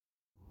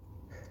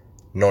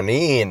No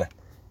niin,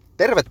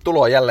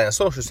 tervetuloa jälleen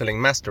Social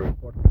Selling Mastery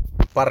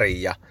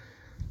pariin. Ja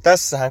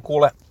tässähän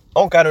kuule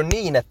on käynyt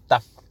niin,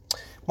 että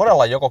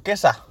monella joko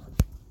kesä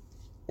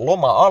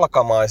loma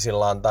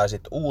alkamaisillaan tai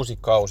sitten uusi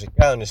kausi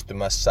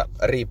käynnistymässä,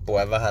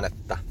 riippuen vähän,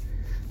 että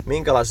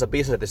minkälaisessa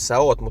bisnetissä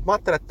oot. Mutta mä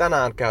ajattelen, että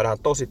tänään käydään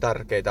tosi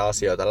tärkeitä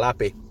asioita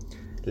läpi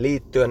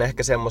liittyen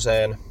ehkä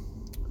semmoiseen,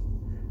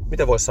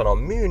 mitä voisi sanoa,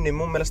 myynnin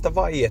mun mielestä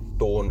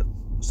vaiettuun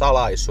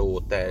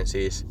salaisuuteen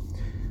siis.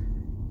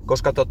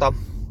 Koska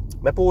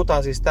me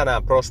puhutaan siis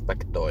tänään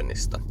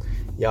prospektoinnista.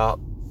 Ja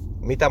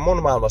mitä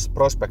mun maailmassa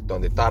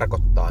prospektointi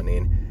tarkoittaa,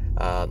 niin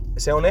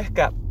se on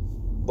ehkä,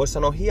 voisi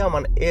sanoa,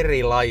 hieman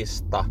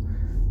erilaista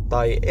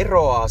tai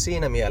eroaa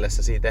siinä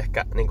mielessä siitä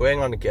ehkä niin kuin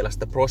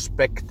englanninkielestä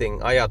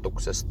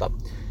prospecting-ajatuksesta,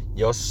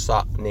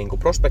 jossa niin kuin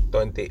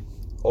prospektointi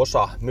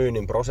osa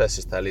myynnin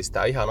prosessista, eli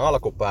sitä ihan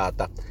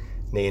alkupäätä,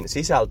 niin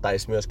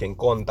sisältäisi myöskin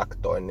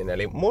kontaktoinnin.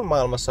 Eli mun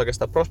maailmassa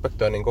oikeastaan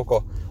prospektoinnin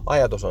koko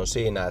ajatus on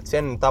siinä, että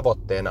sen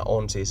tavoitteena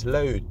on siis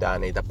löytää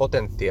niitä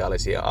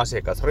potentiaalisia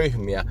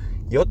asiakasryhmiä,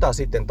 jota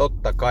sitten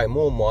totta kai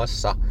muun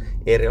muassa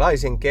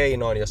erilaisin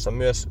keinoin, jossa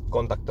myös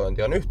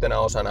kontaktointi on yhtenä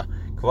osana,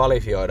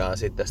 kvalifioidaan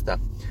sitten sitä,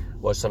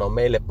 voisi sanoa,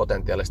 meille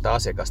potentiaalista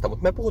asiakasta.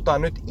 Mutta me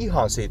puhutaan nyt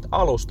ihan siitä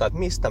alusta, että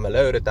mistä me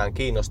löydetään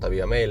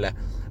kiinnostavia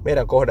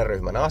meidän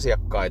kohderyhmän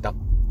asiakkaita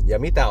ja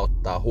mitä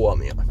ottaa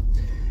huomioon.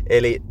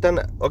 Eli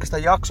tämän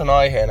oikeastaan jakson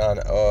aiheena on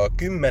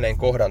 10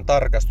 kohdan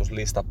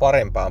tarkastuslista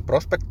parempaan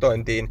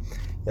prospektointiin.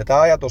 Ja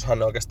tämä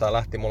ajatushan oikeastaan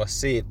lähti mulle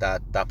siitä,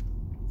 että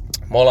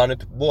me ollaan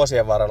nyt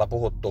vuosien varrella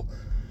puhuttu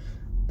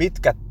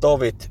pitkät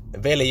tovit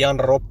veli Jan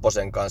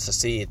Ropposen kanssa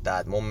siitä,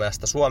 että mun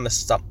mielestä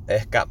Suomessa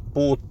ehkä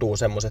puuttuu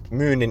semmoiset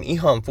myynnin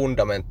ihan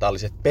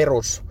fundamentaaliset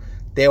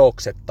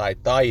perusteokset tai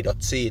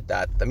taidot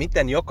siitä, että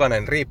miten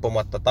jokainen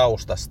riippumatta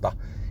taustasta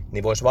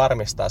niin voisi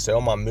varmistaa se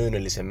oman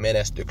myynnillisen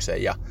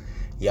menestyksen. Ja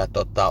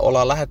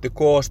ollaan lähdetty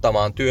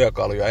koostamaan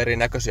työkaluja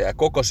erinäköisiä ja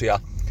kokoisia,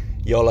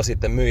 jolla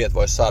sitten myyjät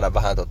vois saada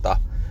vähän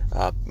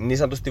niin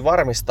sanotusti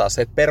varmistaa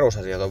se, että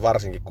perusasiat on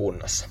varsinkin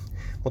kunnossa.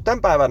 Mutta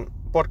tämän päivän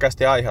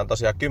podcastin aihe on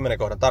tosiaan 10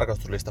 kohdan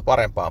tarkastuslista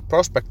parempaan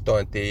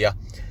prospektointiin. Ja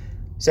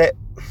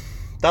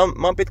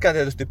mä oon pitkään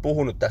tietysti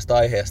puhunut tästä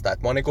aiheesta,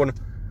 että mä oon niin kuin,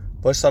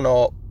 vois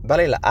sanoa,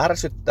 välillä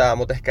ärsyttää,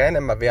 mutta ehkä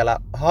enemmän vielä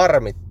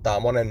harmittaa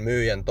monen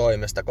myyjän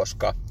toimesta,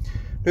 koska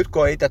nyt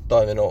kun oon itse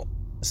toiminut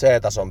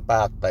C-tason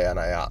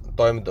päättäjänä ja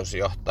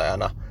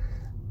toimitusjohtajana,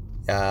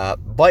 ja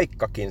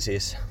vaikkakin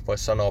siis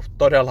voisi sanoa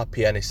todella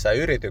pienissä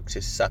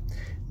yrityksissä,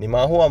 niin mä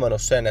oon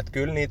huomannut sen, että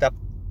kyllä niitä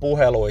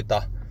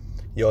puheluita,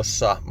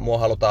 jossa mua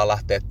halutaan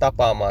lähteä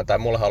tapaamaan tai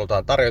mulle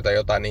halutaan tarjota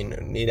jotain, niin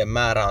niiden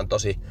määrä on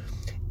tosi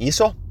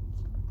iso.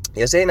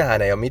 Ja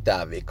siinähän ei ole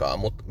mitään vikaa,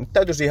 mutta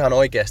täytyisi ihan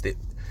oikeasti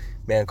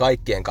meidän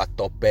kaikkien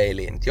katsoa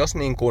peiliin.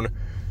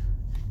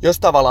 Jos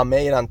tavallaan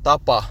meidän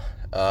tapa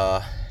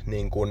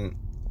niin kuin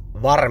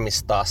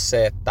varmistaa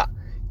se, että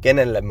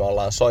kenelle me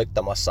ollaan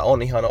soittamassa,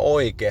 on ihan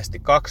oikeasti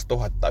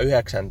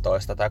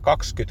 2019 tai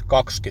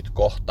 2020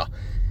 kohta,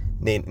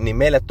 niin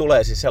meille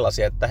tulee siis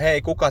sellaisia, että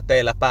hei, kuka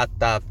teillä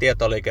päättää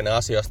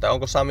tietoliikenneasioista,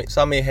 onko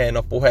Sami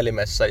Heino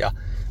puhelimessa, ja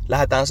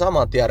lähdetään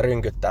saman tien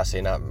rynkyttää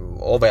siinä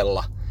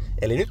ovella.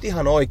 Eli nyt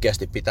ihan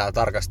oikeasti pitää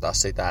tarkastaa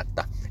sitä,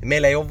 että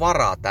meillä ei ole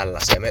varaa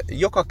tällaisia.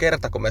 Joka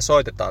kerta, kun me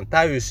soitetaan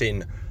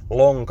täysin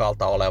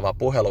lonkalta oleva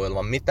puhelu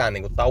ilman mitään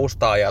niin kuin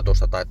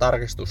tausta-ajatusta tai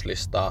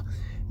tarkistuslistaa,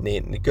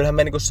 niin kyllähän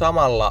me niin kuin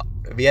samalla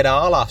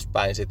viedään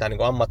alaspäin sitä niin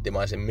kuin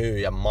ammattimaisen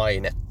myyjän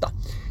mainetta.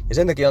 Ja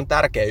sen takia on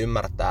tärkeää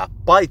ymmärtää,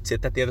 paitsi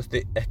että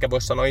tietysti ehkä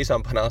voisi sanoa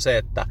isompana on se,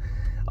 että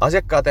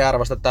asiakkaat ei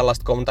arvosta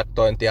tällaista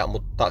kontaktointia,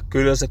 mutta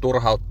kyllä se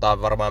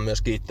turhauttaa varmaan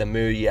myös itse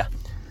myyjiä,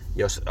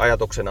 jos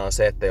ajatuksena on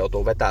se, että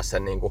joutuu vetämään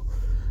sen niin kuin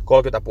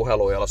 30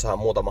 puhelua, jolla saa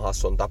muutama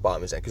hassun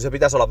tapaamisen. Kyllä se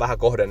pitäisi olla vähän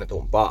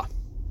kohdennetumpaa.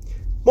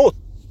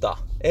 Mutta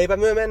eipä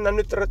myö mennä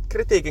nyt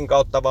kritiikin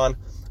kautta, vaan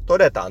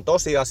todetaan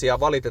tosiasia.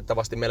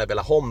 Valitettavasti meillä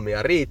vielä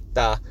hommia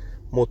riittää,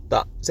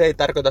 mutta se ei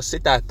tarkoita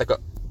sitä, että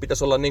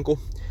pitäisi olla niin kuin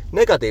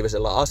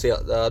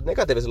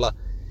negatiivisella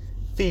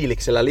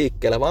fiiliksellä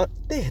liikkeellä, vaan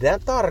tehdään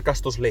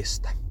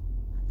tarkastuslista.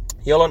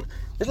 Jolloin,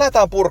 jos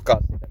lähdetään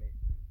purkaan sitä, niin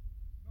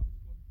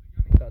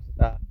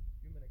sitä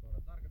 10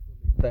 kohdan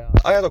tarkastuslista. Ja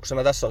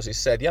ajatuksena tässä on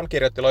siis se, että Jan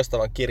kirjoitti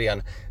loistavan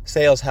kirjan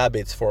Sales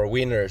Habits for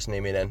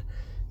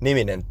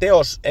Winners-niminen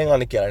teos,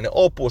 englanninkielinen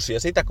opus, ja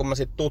sitä kun mä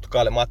sitten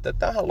tutkailin, mä ajattelin, että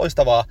tämähän on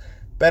loistavaa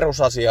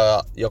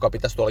perusasiaa, joka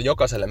pitäisi tuolla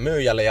jokaiselle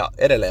myyjälle ja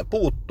edelleen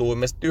puuttuu.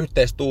 Me sitten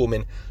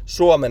yhteistuumin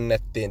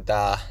suomennettiin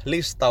tämä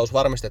listaus,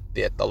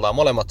 varmistettiin, että ollaan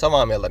molemmat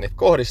samaa mieltä niitä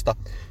kohdista,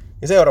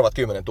 ja seuraavat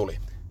 10 tuli.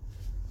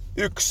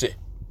 1.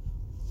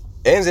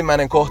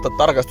 Ensimmäinen kohta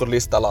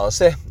tarkastuslistalla on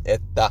se,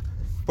 että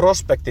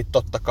prospektit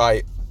totta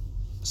kai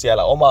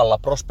siellä omalla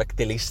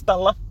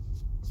prospektilistalla.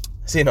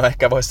 Siinä on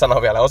ehkä voisi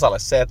sanoa vielä osalle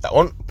se, että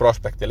on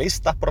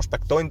prospektilista,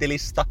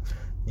 prospektointilista,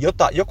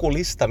 joku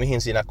lista,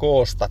 mihin sinä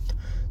koostat,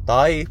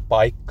 tai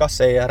paikka,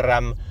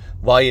 CRM,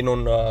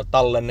 vainun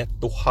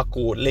tallennettu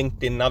haku,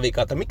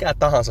 LinkedIn-navigaatio, mikä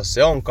tahansa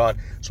se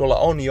onkaan, sulla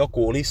on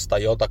joku lista,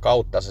 jota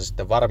kautta sä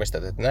sitten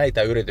varmistat, että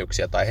näitä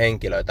yrityksiä tai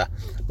henkilöitä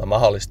mä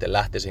mahdollisesti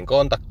lähtisin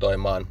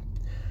kontaktoimaan.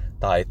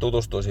 tai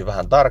tutustuisin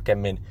vähän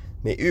tarkemmin,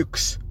 niin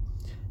 1.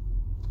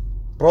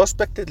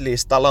 Prospektit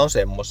listalla on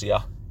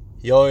semmosia,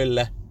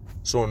 joille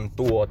sun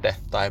tuote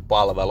tai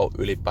palvelu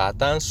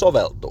ylipäätään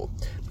soveltuu.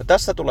 No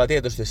tässä tulee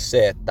tietysti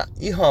se, että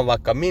ihan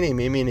vaikka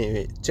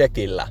minimi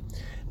checkillä,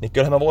 niin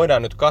kyllähän me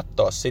voidaan nyt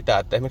katsoa sitä,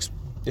 että esimerkiksi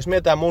jos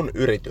mietitään mun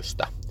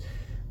yritystä,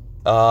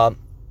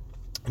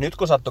 nyt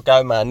kun sattui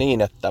käymään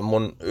niin, että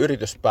mun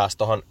yritys pääsi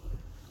tuohon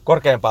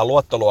korkeimpaan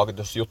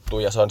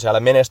luottoluokitusjuttuun ja se on siellä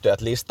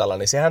menestyjät listalla,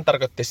 niin sehän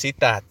tarkoitti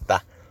sitä, että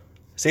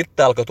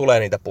sitten alkoi tulee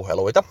niitä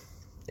puheluita.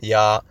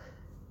 Ja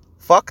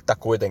fakta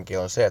kuitenkin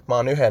on se, että mä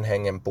oon yhden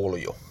hengen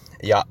pulju.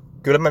 Ja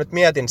kyllä mä nyt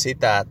mietin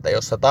sitä, että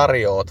jos sä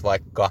tarjoat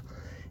vaikka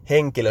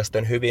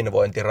henkilöstön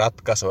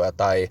hyvinvointiratkaisuja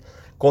tai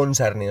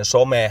konsernin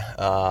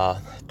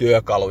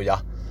some-työkaluja,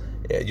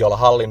 jolla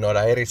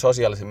hallinnoidaan eri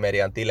sosiaalisen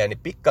median tilejä, niin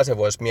pikkasen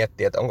voisi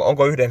miettiä, että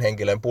onko yhden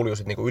henkilön pulju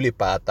sit niinku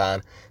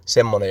ylipäätään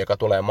semmoinen, joka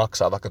tulee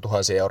maksaa vaikka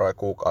 1 000 euroa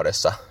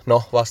kuukaudessa.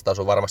 No, vastaus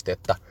on varmasti,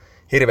 että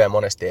hirveän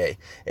monesti ei.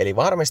 Eli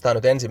varmistaa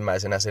nyt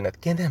ensimmäisenä sen, että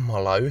kenen me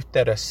ollaan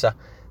yhteydessä,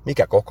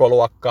 mikä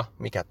kokoluokka,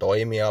 mikä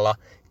toimiala,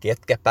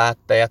 ketkä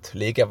päättäjät,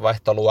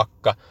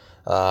 liikevaihtoluokka,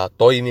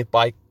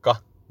 toimipaikka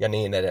ja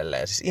niin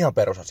edelleen. Siis ihan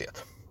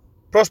perusasiat.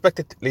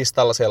 Prospektit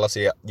listalla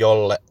sellaisia,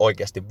 jolle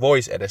oikeasti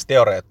voisi edes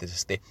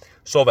teoreettisesti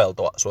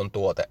soveltua sun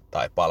tuote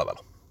tai palvelu.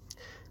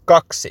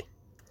 2.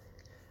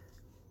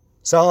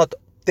 Sä oot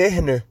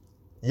tehnyt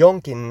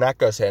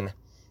jonkinnäköisen,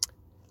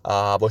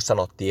 voisi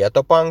sanoa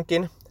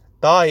tietopankin,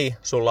 tai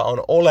sulla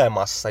on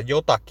olemassa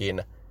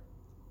jotakin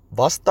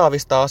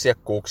vastaavista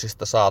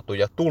asiakkuuksista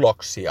saatuja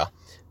tuloksia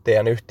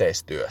teidän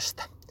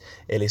yhteistyöstä.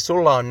 Eli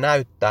sulla on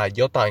näyttää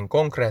jotain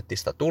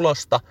konkreettista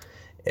tulosta,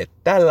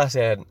 että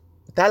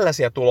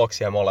tällaisia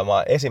tuloksia me olemme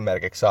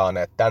esimerkiksi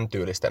saaneet tämän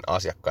tyylisten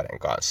asiakkaiden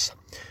kanssa.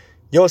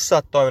 Jos sä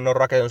oot toiminut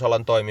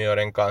rakennusalan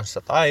toimijoiden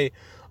kanssa tai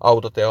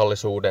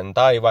autoteollisuuden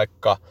tai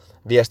vaikka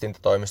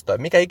viestintätoimistoja,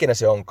 mikä ikinä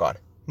se onkaan,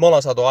 me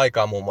ollaan saatu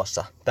aikaan muun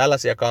muassa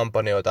tällaisia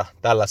kampanjoita,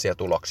 tällaisia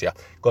tuloksia.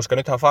 Koska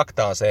nythän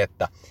fakta on se,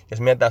 että jos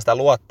mietitään sitä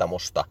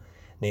luottamusta,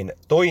 niin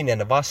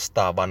toinen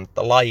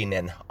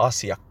vastaavanlainen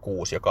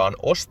asiakkuus, joka on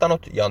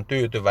ostanut ja on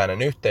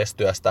tyytyväinen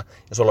yhteistyöstä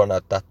ja sulla on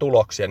näyttää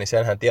tuloksia, niin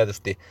senhän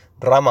tietysti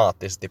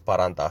dramaattisesti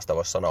parantaa sitä,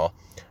 voisi sanoa,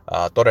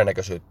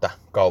 todennäköisyyttä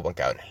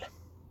kaupankäynnille.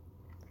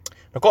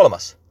 No 3.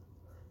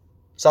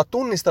 Sä oot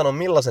tunnistanut,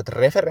 millaiset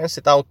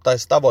referenssit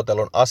auttaisi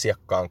tavoitellun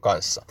asiakkaan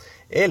kanssa.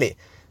 Eli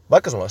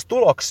vaikka sulla olisi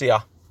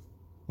tuloksia,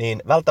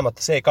 niin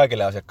välttämättä se ei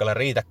kaikille asiakkaille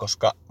riitä,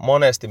 koska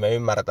monesti me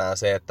ymmärretään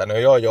se, että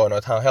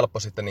noithan on helppo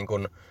sitten niin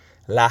kuin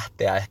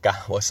lähteä ehkä,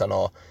 voisi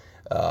sanoa,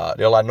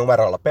 jollain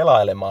numeroilla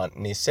pelailemaan,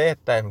 niin se,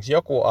 että esimerkiksi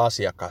joku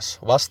asiakas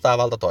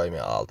vastaavalta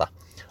toimialalta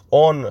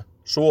on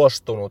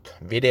suostunut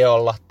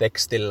videolla,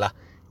 tekstillä,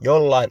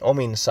 jollain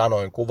omin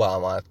sanoin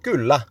kuvaamaan, että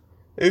kyllä,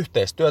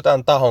 yhteistyö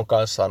tämän tahon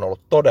kanssa on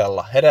ollut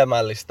todella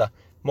hedelmällistä,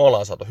 me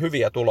ollaan saatu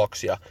hyviä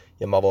tuloksia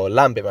ja mä voin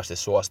lämpimästi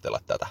suositella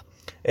tätä.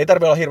 Ei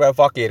tarvitse olla hirveän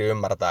fakiiri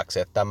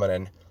ymmärtääkseen, että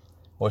tämmöinen,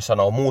 voisi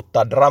sanoa,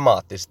 muuttaa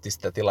dramaattisesti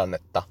sitä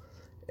tilannetta,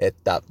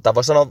 tai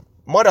voisi sanoa,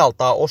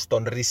 madaltaa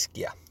oston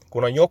riskiä,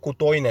 kun on joku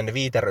toinen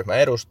viiteryhmän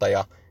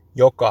edustaja,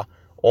 joka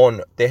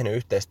on tehnyt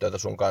yhteistyötä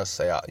sun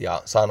kanssa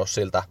ja saanut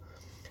siltä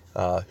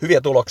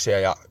hyviä tuloksia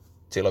ja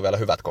sillä on vielä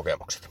hyvät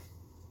kokemukset.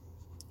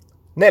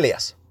 4.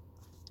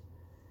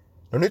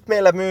 No nyt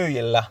meillä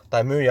myyjillä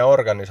tai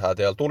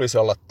myyjäorganisaatioilla tulisi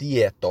olla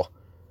tieto,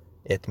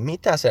 että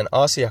mitä sen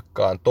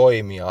asiakkaan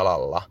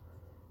toimialalla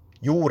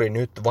juuri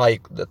nyt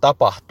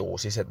tapahtuu.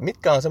 Siis että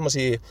mitkä on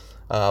semmoisia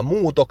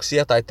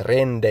muutoksia tai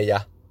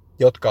trendejä,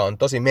 jotka on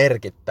tosi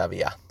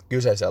merkittäviä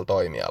kyseisellä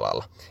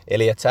toimialalla.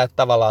 Eli että sä et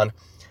tavallaan,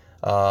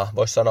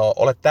 voisi sanoa,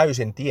 ole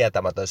täysin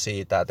tietämätön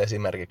siitä, että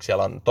esimerkiksi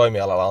siellä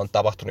toimialalla on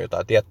tapahtunut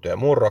jotain tiettyjä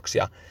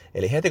murroksia.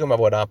 Eli heti kun me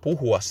voidaan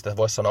puhua sitä,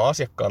 voisi sanoa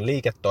asiakkaan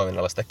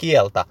liiketoiminnalla sitä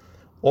kieltä,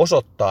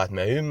 osoittaa, että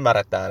me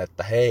ymmärretään,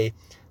 että hei,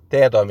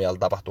 teidän toimialalla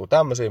tapahtuu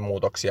tämmöisiä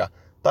muutoksia.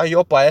 Tai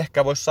jopa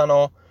ehkä voisi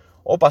sanoa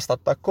opastaa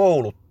tai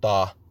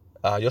kouluttaa,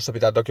 jossa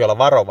pitää toki olla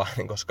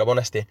varovainen, koska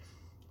monesti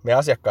me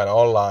asiakkaina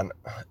ollaan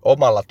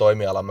omalla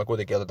toimialamme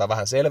kuitenkin otetaan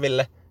vähän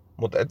selville,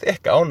 mutta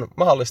ehkä on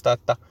mahdollista,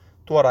 että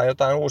tuodaan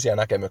jotain uusia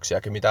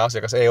näkemyksiäkin, mitä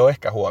asiakas ei ole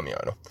ehkä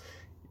huomioinut.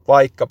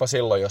 Vaikkapa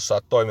silloin, jos sä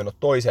oot toiminut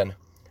toisen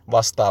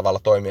vastaavalla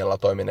toimialalla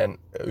toimineen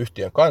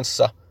yhtiön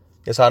kanssa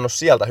ja saanut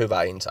sieltä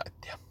hyvää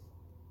insightia.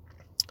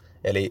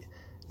 Eli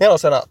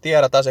 4.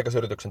 tiedät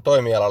asiakasyrityksen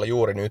toimialalla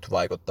juuri nyt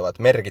vaikuttavat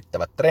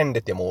merkittävät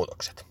trendit ja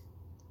muutokset.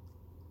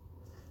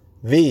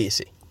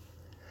 5.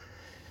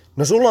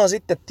 No sulla on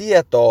sitten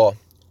tietoa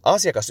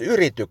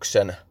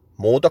asiakasyrityksen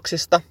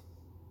muutoksista,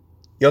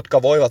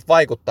 jotka voivat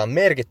vaikuttaa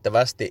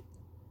merkittävästi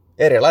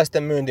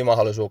erilaisten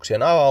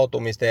myyntimahdollisuuksien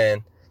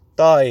avautumiseen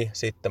tai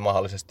sitten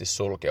mahdollisesti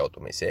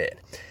sulkeutumiseen.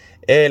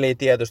 Eli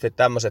tietysti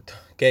tämmöiset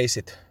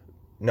keissit,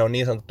 ne on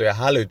niin sanottuja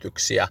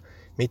hälytyksiä,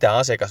 mitä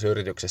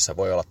asiakasyrityksessä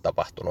voi olla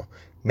tapahtunut.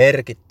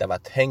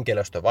 Merkittävät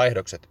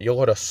henkilöstövaihdokset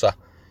johdossa,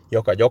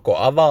 joka joko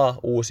avaa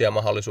uusia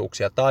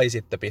mahdollisuuksia tai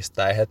sitten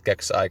pistää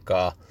hetkeksi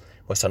aikaa,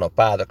 voisi sanoa,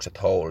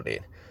 päätökset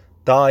holdiin.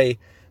 Tai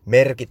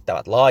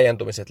merkittävät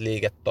laajentumiset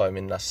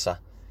liiketoiminnassa,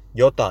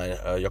 jotain,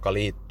 joka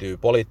liittyy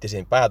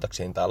poliittisiin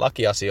päätöksiin tai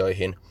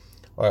lakiasioihin.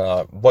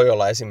 Voi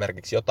olla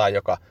esimerkiksi jotain,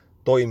 joka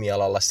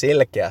toimialalla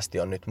selkeästi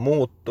on nyt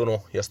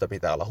muuttunut, josta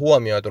pitää olla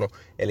huomioitunut.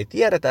 Eli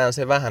tiedetään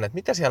se vähän, että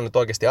mitä siellä nyt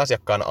oikeasti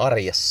asiakkaan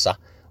arjessa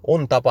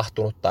on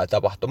tapahtunut tai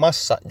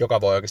tapahtumassa,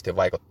 joka voi oikeasti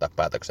vaikuttaa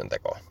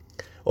päätöksentekoon.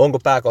 Onko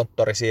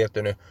pääkonttori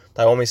siirtynyt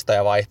tai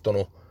omistaja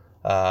vaihtunut,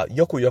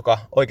 joku, joka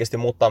oikeasti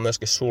muuttaa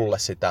myöskin sulle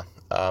sitä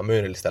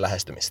myynnillistä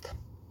lähestymistä.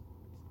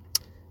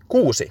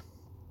 6.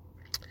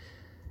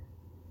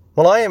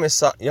 Me ollaan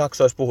aiemmissa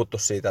jaksoissa puhuttu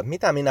siitä, että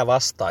mitä minä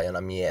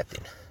vastaajana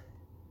mietin.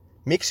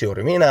 Miksi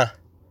juuri minä,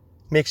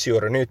 miksi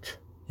juuri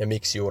nyt ja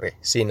miksi juuri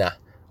sinä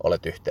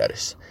olet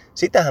yhteydessä.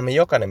 Sitähän me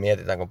jokainen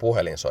mietitään, kun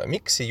puhelin soi.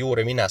 Miksi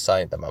juuri minä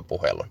sain tämän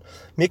puhelun?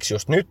 Miksi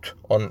just nyt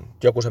on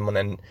joku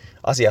semmoinen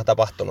asia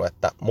tapahtunut,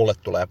 että mulle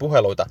tulee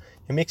puheluita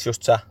ja miksi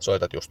just sä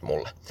soitat just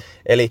mulle?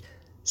 Eli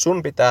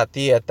sun pitää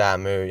tietää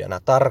myyjänä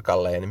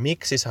tarkalleen,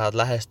 miksi sä oot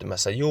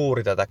lähestymässä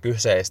juuri tätä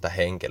kyseistä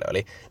henkilöä.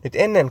 Eli nyt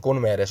ennen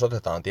kuin me edes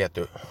otetaan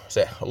tietty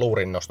se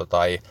luurinnosto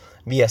tai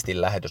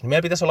viestin lähetys, niin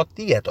meillä pitäisi olla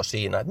tieto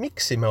siinä, että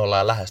miksi me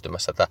ollaan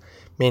lähestymässä tätä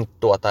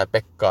Minttua tai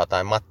Pekkaa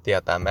tai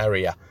Mattia tai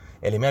Maria.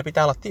 Eli meillä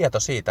pitää olla tieto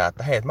siitä,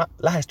 että hei, mä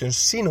lähestyn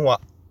sinua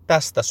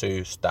tästä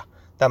syystä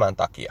tämän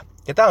takia.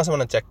 Ja tää on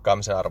semmoinen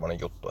tsekkaamisen arvoinen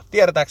juttu, että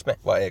tiedetäänkö me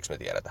vai eikö me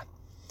tiedetä.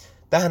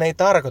 Tähän ei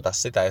tarkoita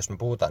sitä, jos me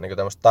puhutaan niin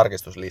tämmöistä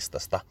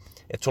tarkistuslistasta,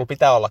 että sulla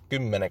pitää olla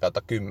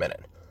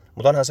 10/10.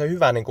 Mutta onhan se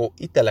hyvä niin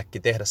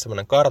itsellekin tehdä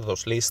semmoinen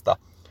kartoituslista,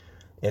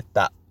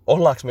 että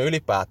ollaanko me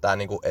ylipäätään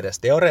niin edes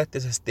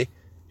teoreettisesti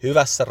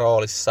hyvässä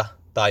roolissa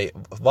tai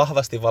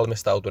vahvasti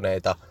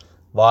valmistautuneita,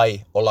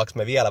 vai ollaanko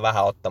me vielä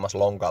vähän ottamassa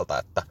lonkalta,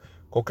 että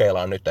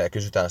kokeillaan nyt ja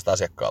kysytään sitä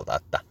asiakkaalta,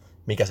 että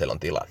mikä siellä on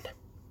tilanne.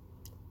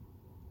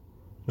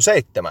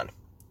 7.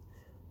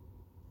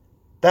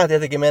 Tämä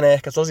tietenkin menee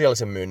ehkä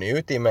sosiaalisen myynnin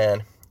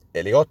ytimeen,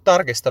 eli oot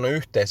tarkistanut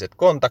yhteiset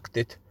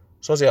kontaktit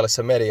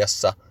sosiaalisessa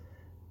mediassa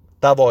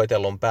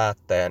tavoitellun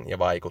päättäjän ja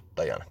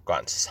vaikuttajan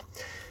kanssa.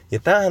 Ja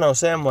tämähän on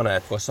semmoinen,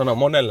 että voisi sanoa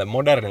monelle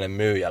modernille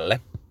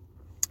myyjälle,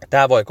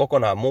 tämä voi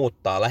kokonaan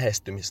muuttaa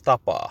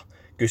lähestymistapaa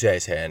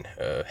kyseiseen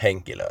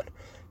henkilöön.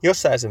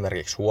 Jos sä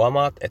esimerkiksi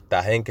huomaat, että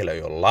tämä henkilö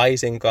ei ole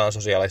laisinkaan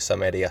sosiaalisessa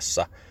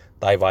mediassa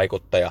tai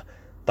vaikuttaja,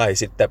 tai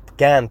sitten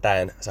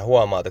kääntäen sä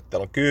huomaat, että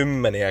on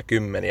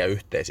kymmeniä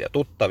yhteisiä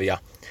tuttavia,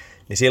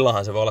 niin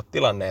silloinhan se voi olla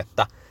tilanne,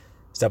 että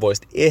sä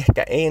voisit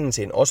ehkä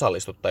ensin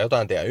osallistuttaa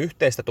jotain teidän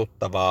yhteistä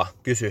tuttavaa,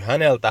 kysy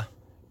häneltä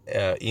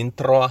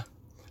introa,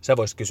 sä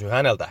voisit kysyä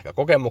häneltä ehkä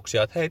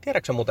kokemuksia, että hei,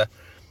 tiedätkö sä muuten,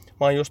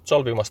 mä oon just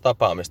solvimassa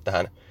tapaamista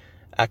tähän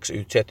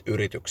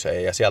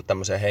XYZ-yritykseen ja sieltä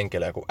tämmöiseen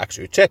henkilöön kuin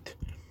XYZ,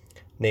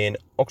 niin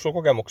onko sulla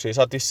kokemuksia,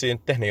 sä oot vissiin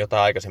tehnyt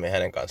jotain aikaisemmin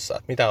hänen kanssaan,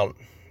 että mitä on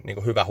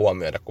niin hyvä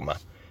huomioida, kun mä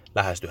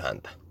lähesty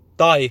häntä.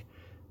 Tai,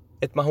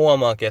 että mä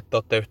huomaankin, että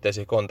olette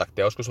yhteisiä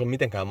kontakteja. Olisiko sulla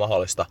mitenkään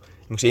mahdollista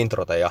esimerkiksi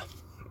introta ja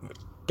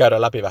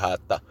käydä läpi vähän,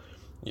 että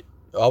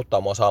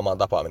auttaa mua saamaan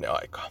tapaaminen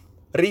aikaa.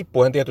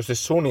 Riippuen tietysti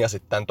sun ja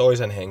sitten tämän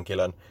toisen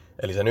henkilön,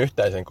 eli sen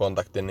yhteisen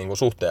kontaktin niin kuin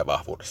suhteen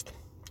vahvuudesta.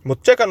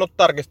 Mutta tsekannut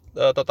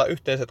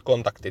yhteiset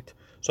kontaktit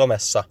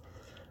somessa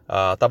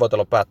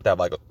tavoitellut päättäjän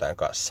vaikuttajan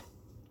kanssa.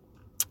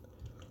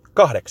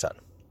 8.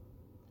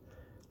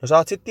 No sä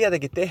oot sitten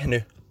tietenkin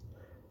tehnyt,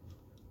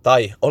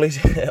 tai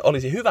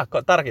olisi hyvä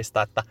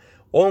tarkistaa, että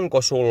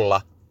onko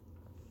sulla,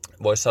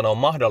 voisi sanoa,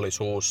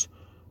 mahdollisuus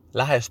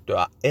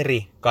lähestyä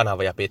eri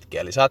kanavia pitkin.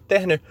 Eli sä oot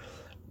tehnyt,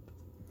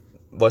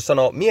 voisi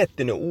sanoa,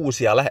 miettinyt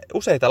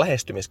useita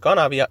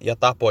lähestymiskanavia ja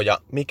tapoja,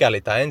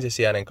 mikäli tämä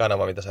ensisijainen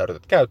kanava, mitä sä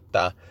yrität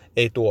käyttää,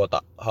 ei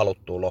tuota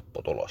haluttua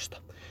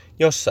lopputulosta.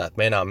 Jos sä et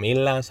meinaa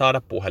millään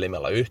saada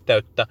puhelimella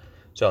yhteyttä,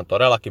 se on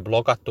todellakin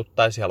blokattu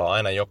tai siellä on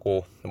aina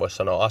joku, voisi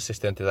sanoa,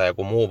 assistentti tai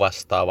joku muu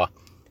vastaava,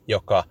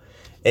 joka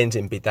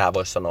ensin pitää,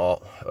 voisi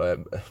sanoa,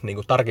 niin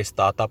kuin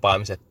tarkistaa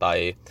tapaamiset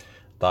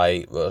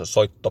tai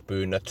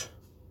soittopyynnöt.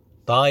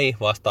 Tai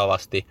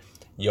vastaavasti,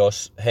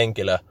 jos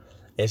henkilö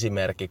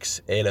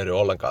esimerkiksi ei löydy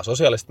ollenkaan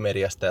sosiaalisesta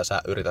mediasta ja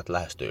sä yrität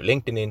lähestyä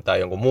LinkedInin tai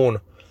jonkun muun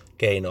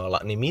keinoilla,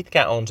 niin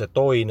mitkä on se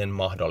toinen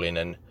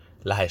mahdollinen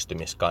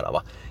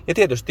lähestymiskanava? Ja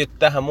tietysti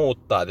tähän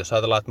muuttaa, että jos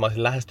ajatellaan, että mä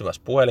olisin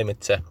lähestymässä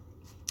puhelimitse,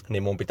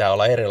 niin mun pitää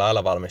olla eri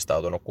lailla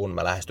valmistautunut, kun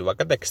mä lähestyn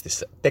vaikka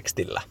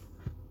tekstillä,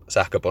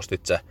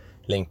 sähköpostitse,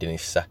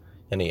 LinkedInissä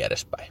ja niin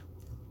edespäin.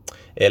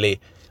 Eli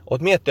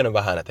oot miettinyt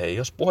vähän, että hei,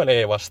 jos puhelin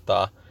ei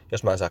vastaa,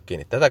 jos mä en saa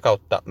kiinni tätä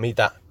kautta,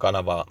 mitä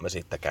kanavaa mä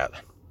sitten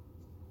käytän.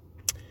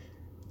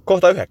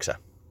 Kohta 9.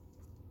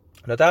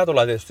 No tää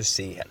tulee tietysti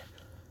siihen,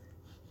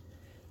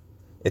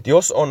 että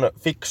jos on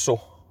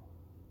fiksu,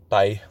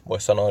 tai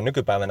voisi sanoa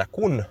nykypäivänä,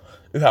 kun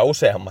yhä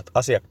useammat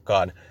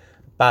asiakkaan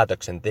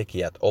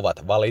päätöksentekijät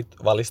ovat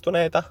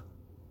valistuneita,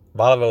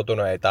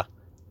 valveutuneita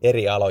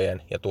eri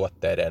alojen ja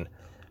tuotteiden,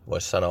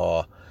 voisi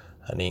sanoa,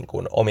 niin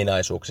kuin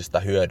ominaisuuksista,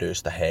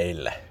 hyödyistä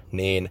heille,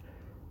 niin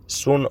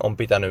sun on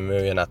pitänyt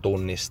myyjänä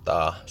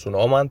tunnistaa sun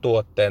oman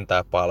tuotteen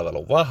tai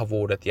palvelun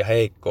vahvuudet ja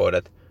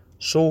heikkoudet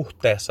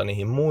suhteessa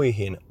niihin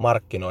muihin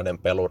markkinoiden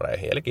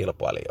pelureihin, eli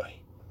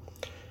kilpailijoihin.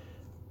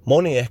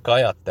 Moni ehkä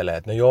ajattelee,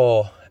 että no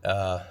joo,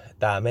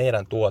 tämä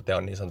meidän tuote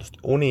on niin sanotusti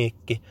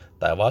uniikki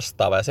tai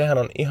vastaava. Ja sehän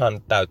on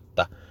ihan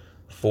täyttä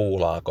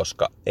fuulaa,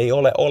 koska ei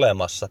ole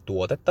olemassa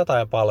tuotetta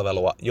tai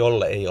palvelua,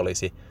 jolle ei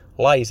olisi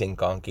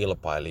laisinkaan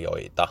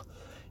kilpailijoita.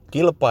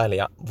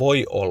 Kilpailija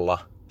voi olla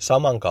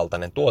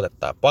samankaltainen tuote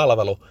tai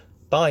palvelu,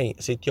 tai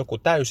sitten joku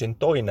täysin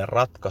toinen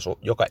ratkaisu,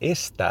 joka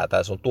estää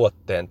tämän sun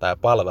tuotteen tai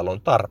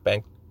palvelun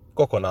tarpeen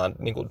kokonaan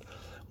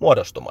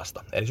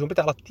muodostumasta. Eli sun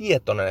pitää olla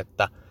tietoinen,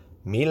 että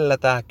millä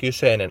tämä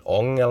kyseinen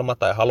ongelma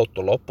tai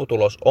haluttu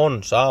lopputulos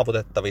on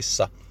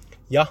saavutettavissa.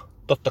 Ja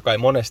totta kai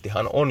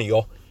monestihan on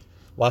jo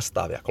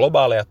vastaavia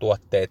globaaleja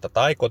tuotteita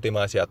tai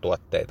kotimaisia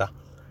tuotteita.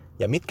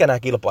 Ja mitkä nämä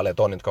kilpailijat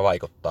on, jotka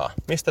vaikuttaa.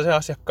 Mistä se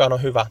asiakkaan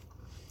on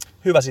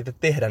hyvä sitten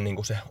tehdä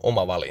se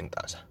oma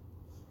valintansa.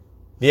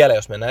 Vielä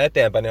jos mennään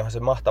eteenpäin, niin onhan se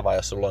mahtavaa,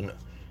 jos sulla on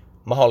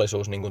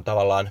mahdollisuus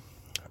tavallaan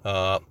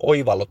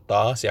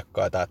oivalluttaa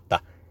asiakkaita, että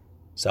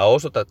sä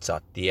osoitat, että sä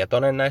oot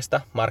tietoinen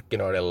näistä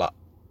markkinoidella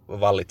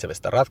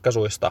vallitsevista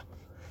ratkaisuista,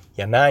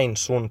 ja näin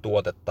sun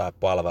tuote tai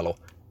palvelu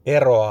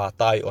eroaa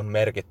tai on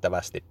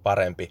merkittävästi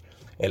parempi.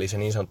 Eli se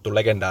niin sanottu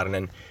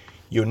legendaarinen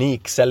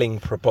Unique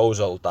Selling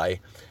Proposal tai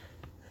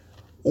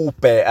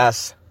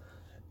UPS,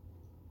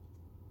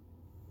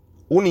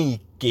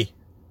 uniikki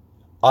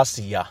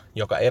asia,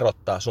 joka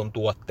erottaa sun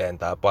tuotteen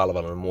tai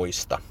palvelun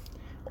muista,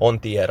 on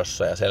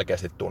tiedossa ja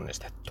selkeästi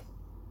tunnistettu.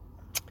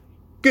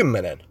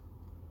 10.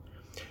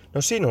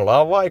 No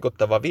sinulla on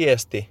vaikuttava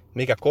viesti,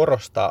 mikä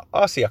korostaa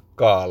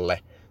asiakkaalle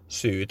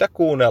syytä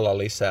kuunnella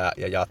lisää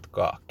ja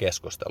jatkaa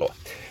keskustelua.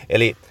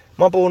 Eli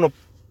mä oon puhunut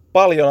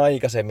paljon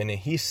aikaisemmin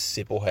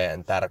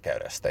hissipuheen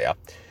tärkeydestä ja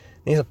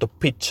niin sanottu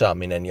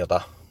pitchaaminen,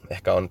 jota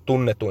ehkä on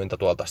tunnetuinta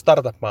tuolta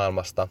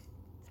startup-maailmasta.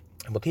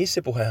 Mutta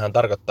hissipuhehan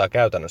tarkoittaa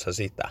käytännössä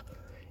sitä,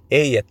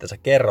 ei että sä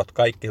kerrot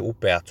kaikki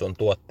upeat sun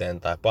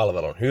tuotteen tai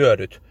palvelun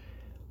hyödyt,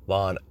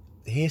 vaan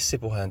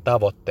hissipuheen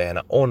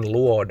tavoitteena on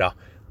luoda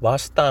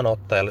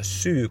vastaanottajalle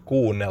syy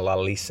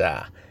kuunnella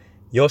lisää,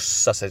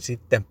 jossa sä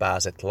sitten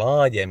pääset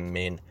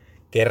laajemmin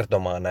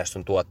kertomaan näistä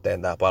sun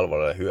tuotteen tai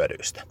palvelujen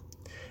hyödyistä.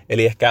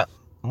 Eli ehkä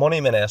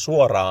moni menee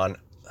suoraan,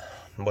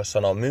 voisi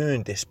sanoa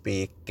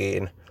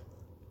myyntispiikkiin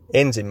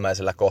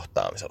ensimmäisellä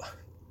kohtaamisella.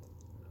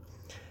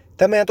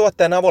 Tämän meidän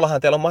tuotteen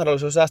avullahan teillä on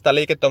mahdollisuus säästää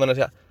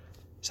liiketoiminnassa ja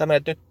sä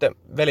menet nyt,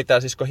 veli, tää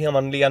sisko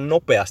hieman liian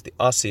nopeasti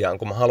asiaan,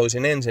 kun mä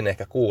haluaisin ensin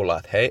ehkä kuulla,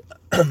 että hei,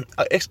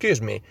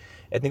 excuse me,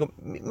 että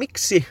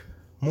miksi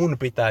mun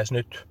pitäisi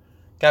nyt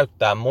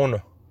käyttää mun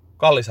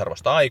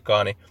kallisarvoista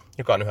aikaani,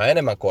 joka on yhä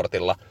enemmän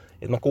kortilla,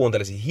 että mä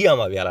kuuntelisin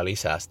hieman vielä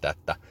lisää sitä,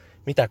 että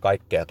mitä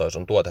kaikkea toi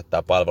sun tuote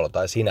tai palvelu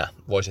tai sinä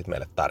voisit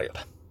meille tarjota.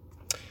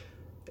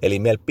 Eli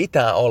meillä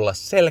pitää olla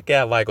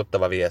selkeä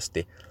vaikuttava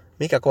viesti,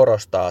 mikä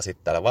korostaa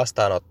sitten tälle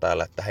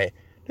vastaanottajalle, että hei,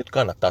 nyt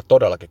kannattaa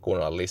todellakin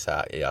kuunnella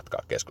lisää ja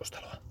jatkaa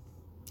keskustelua.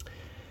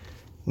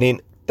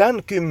 Niin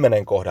tämän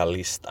 10 kohdan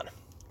listan,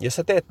 jos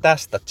sä teet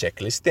tästä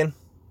checklistin,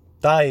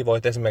 tai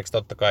voit esimerkiksi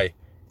totta kai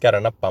käydä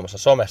nappaamassa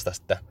somesta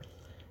sitten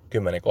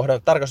 10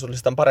 kohdan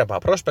tarkastuslistan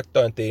parempaan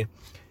prospektointiin,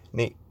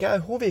 niin käy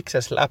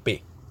huvikses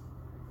läpi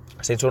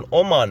sen sun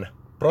oman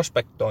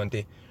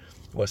prospektointi,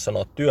 voisi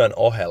sanoa työn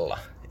ohella,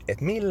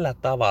 että millä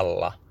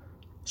tavalla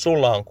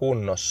sulla on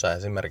kunnossa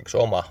esimerkiksi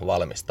oma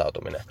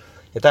valmistautuminen.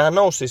 Ja tämähän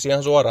nousi siis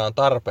ihan suoraan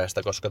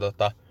tarpeesta, koska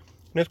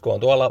nyt kun on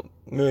tuolla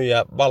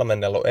myyjä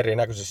valmennellut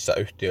erinäköisissä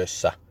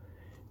yhtiöissä,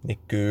 niin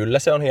kyllä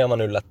se on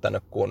hieman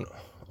yllättänyt, kun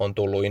on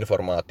tullut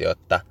informaatio,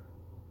 että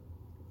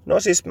no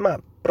siis mä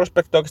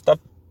prospektoin oikeastaan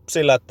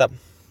sillä, että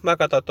mä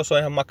katsoin, että tuossa on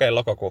ihan makea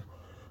logo, kun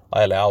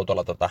ajelee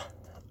autolla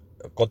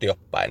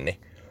kotioppäin,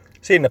 niin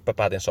sinnepä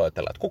päätin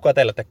soitella, että kuka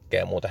teillä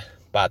tekee muuten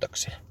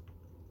päätöksiä.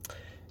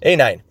 Ei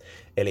näin.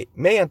 Eli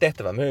meidän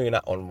tehtävä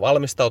myyjinä on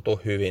valmistautua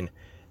hyvin,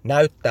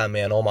 näyttää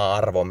meidän omaa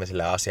arvomme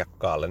sille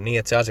asiakkaalle niin,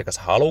 että se asiakas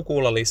haluaa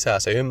kuulla lisää,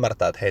 se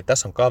ymmärtää, että hei,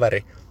 tässä on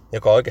kaveri,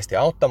 joka on oikeasti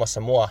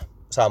auttamassa mua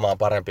saamaan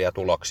parempia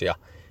tuloksia.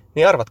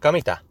 Niin arvatkaa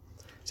mitä?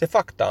 Se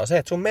fakta on se,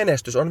 että sun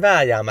menestys on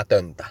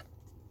vääjäämätöntä.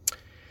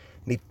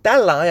 Niin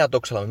tällä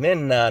ajatuksella me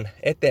mennään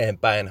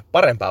eteenpäin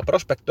parempaan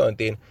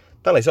prospektointiin.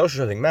 Tämä oli Social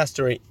Selling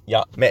Mastery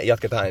ja me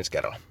jatketaan ensi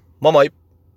kerralla. Moi moi!